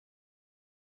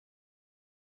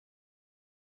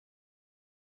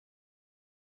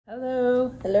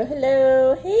Hello. Hello,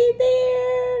 hello. Hey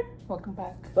there. Welcome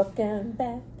back. Welcome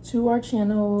back to our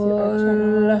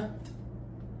channel.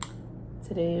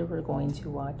 Today we're going to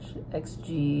watch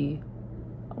XG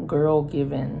Girl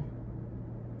GVN.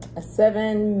 A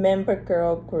 7-member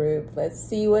girl group. Let's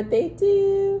see what they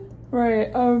do. Right.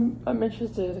 I'm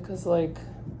interested because like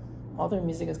all their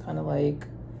music is kind of like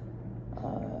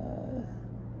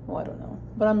well, I don't know,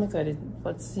 but I'm excited.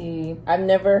 Let's see. I've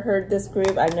never heard this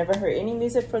group. I've never heard any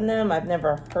music from them. I've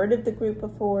never heard of the group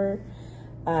before.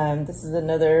 This is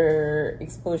another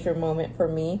exposure moment for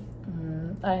me.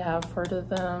 I have heard of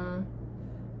them.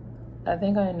 I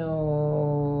think I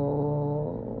know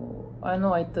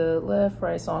like the left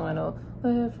right song. I know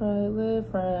left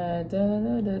right da,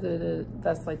 da, da, da, da.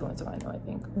 That's like the one song I know, I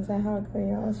think. Is that how it goes,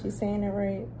 y'all? She's saying it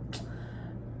right.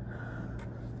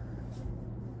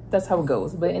 That's how it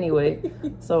goes. But anyway,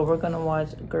 so we're gonna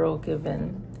watch Girl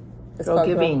GVN. Girl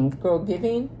Giving. Girl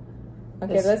Giving.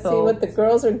 Okay, It's let's see what the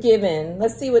girls are giving.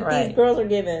 Let's see what Right. these girls are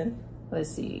giving. Let's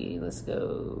see. Let's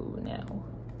go now.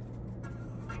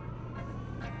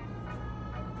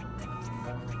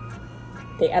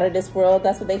 They out of this world.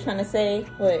 That's what they trying to say.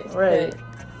 What? Right.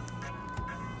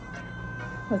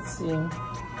 Let's see.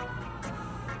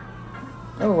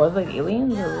 Oh, was it like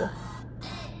aliens or?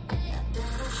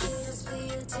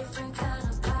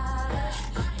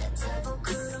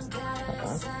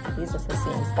 These are for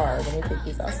seeing stars. Let me take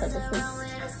these off.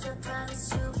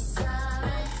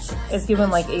 It's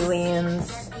given like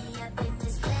aliens.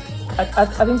 I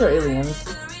think they're aliens.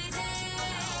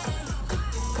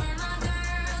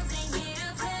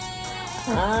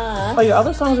 Ah. Oh, your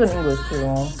other songs are in English too.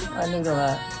 I didn't know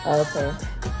that. Oh, okay.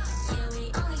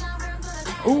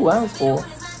 Ooh, that was cool.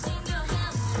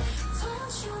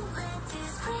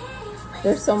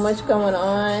 There's so much going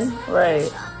on.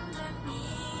 Right.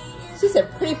 She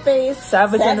said pretty face.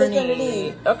 Savage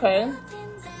underneath. Okay.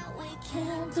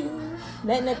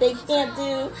 Nothing that they can't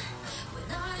do.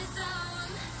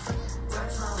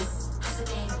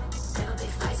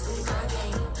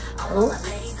 Ooh.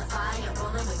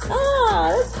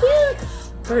 Ah, that's cute.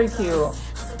 Very cute.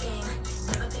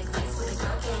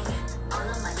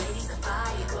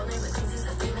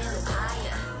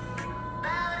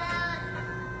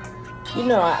 You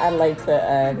know, I like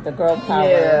the girl power.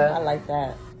 Yeah. I like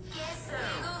that.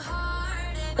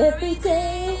 Every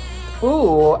day.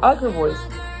 Ooh, I like her voice.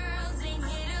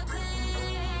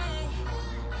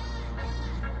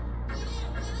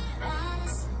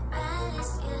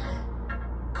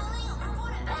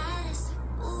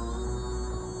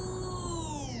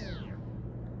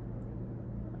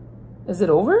 Is it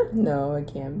over? No,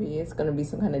 it can't be. It's gonna be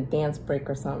some kind of dance break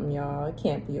or something, y'all. It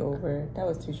can't be over. That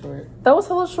was too short. That was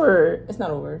hella short. It's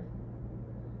not over.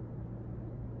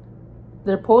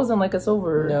 They're posing like it's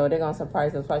over. No, they're gonna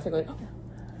surprise us. They're going,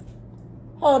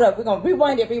 hold up, we're gonna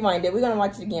rewind it. We're gonna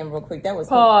watch it again real quick. That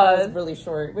was really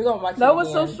short. We're gonna watch it again. That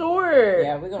was so short.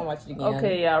 Yeah, we're gonna watch it again.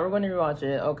 Okay, yeah, we're gonna rewatch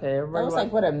it. Okay. That was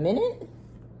like what, a minute?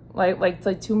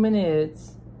 Like 2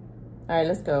 minutes. All right,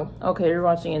 let's go. Okay, you're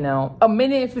watching it now. A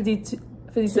minute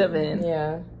 57.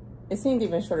 Yeah. It seemed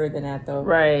even shorter than that though.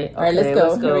 Right. Okay, all right, let's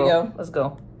go. Here we go. Let's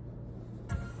go.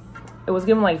 It was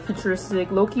given like futuristic,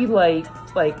 low-key like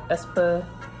aesthetic.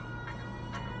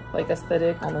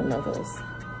 I don't know those.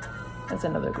 That's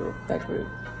another group. That group.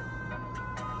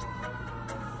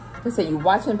 They say you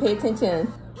watch and pay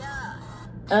attention.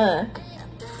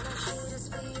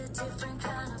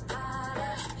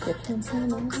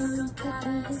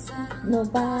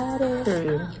 Nobody.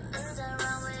 Period.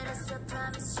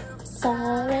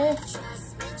 Sorry.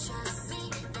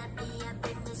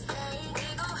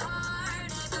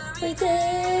 Every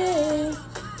day.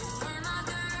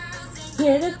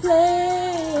 Here to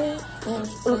play.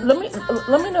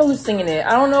 Let me know who's singing it.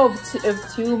 I don't know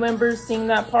if two members sing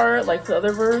that part, like the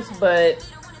other verse, but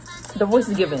the voice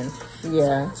is given.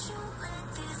 Yeah.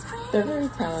 They're very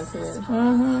talented.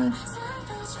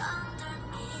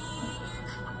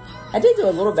 I did do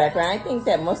a little background. I think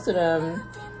that most of them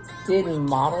did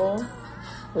model,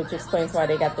 which explains why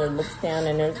they got their looks down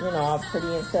and they're, you know, all pretty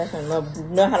and stuff and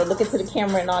know how to look into the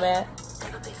camera and all that.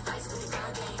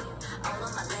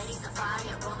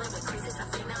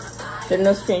 They're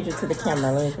no stranger to the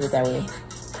camera, let me put it that way.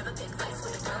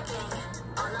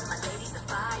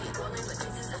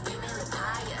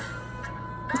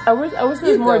 I wish there was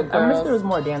more. I wish there was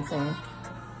more dancing.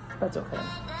 That's okay.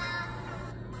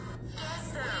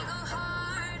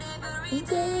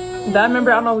 That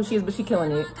member, I don't know who she is, but she's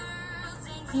killing it.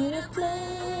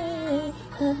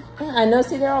 I know.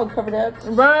 See, they're all covered up.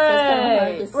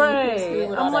 Right, so right.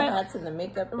 With all the hats and the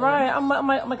makeup. Right. I'm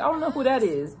like, I don't know who that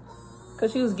is,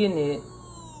 cause she was getting it.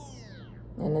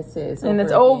 And it says, and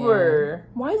it's over.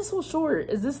 Why is it so short?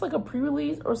 Is this like a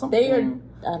pre-release or something? They are, I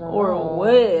don't know. Or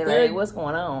what? Like, what's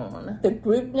going on? The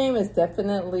group name is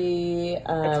definitely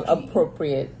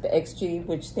appropriate. The XG,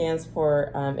 which stands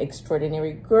for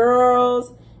Extraordinary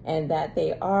Girls, and that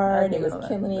they are. They was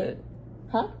killing it.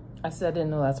 Huh? I said I didn't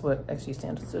know that's what XG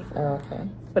stands for. Oh, okay.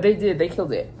 But they did. They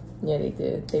killed it. Yeah, they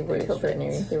did. They were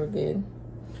extraordinary. They were good.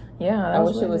 Yeah, I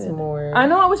wish it was more. I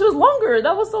know. I wish it was longer.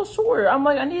 That was so short. I'm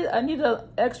like, I need an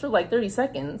extra like 30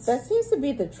 seconds. That seems to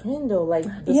be the trend though. Like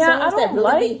the yeah, songs I don't that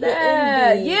really like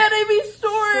that. Yeah, they be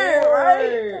short,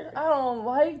 right? I don't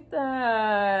like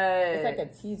that. It's like a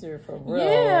teaser for real.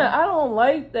 Yeah, I don't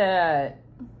like that.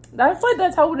 I feel like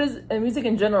that's how it is in music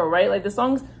in general, right? Like the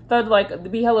songs that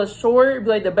like be hella short, be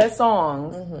like the best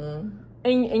songs. Mm-hmm.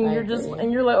 And you're just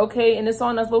and you're like, okay, and this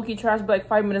song that's low key trash be like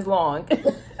 5 minutes long.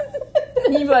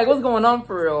 And you be like, what's going on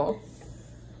for real?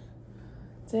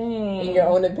 Dang. In your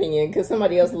own opinion, because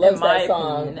somebody else loves that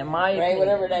song. In my opinion. Right?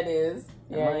 Whatever that is.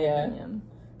 Yeah. Opinion.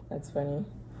 That's funny.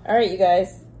 All right, you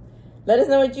guys. Let us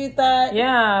know what you thought.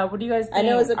 Yeah, what do you guys think? I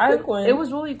know it's a quick one. It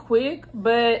was really quick,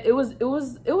 but it was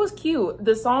cute.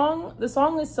 The song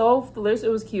itself, the lyrics, it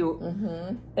was cute.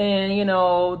 Mm-hmm. And you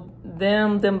know,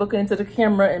 them looking into the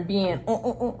camera and being,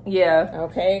 yeah.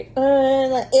 Okay.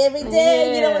 Like every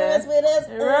day, you don't want to mess with us.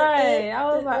 Right.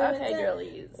 I was like, okay,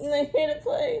 girlies. You're not here to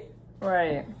play.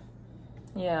 Right.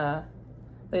 Yeah.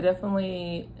 They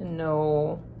definitely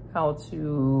know how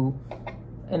to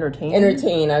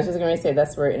entertain. I was just going to say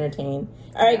that's where entertain.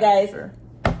 All right, guys. Sure.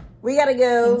 We got to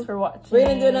go. Thanks for watching. We're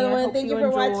going to do another one. Thank you for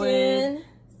watching.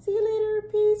 See you later.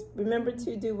 Peace. Remember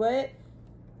to do what?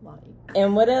 Like.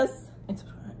 And what else? And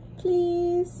subscribe.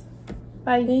 Please.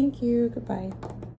 Bye. Thank you. Goodbye.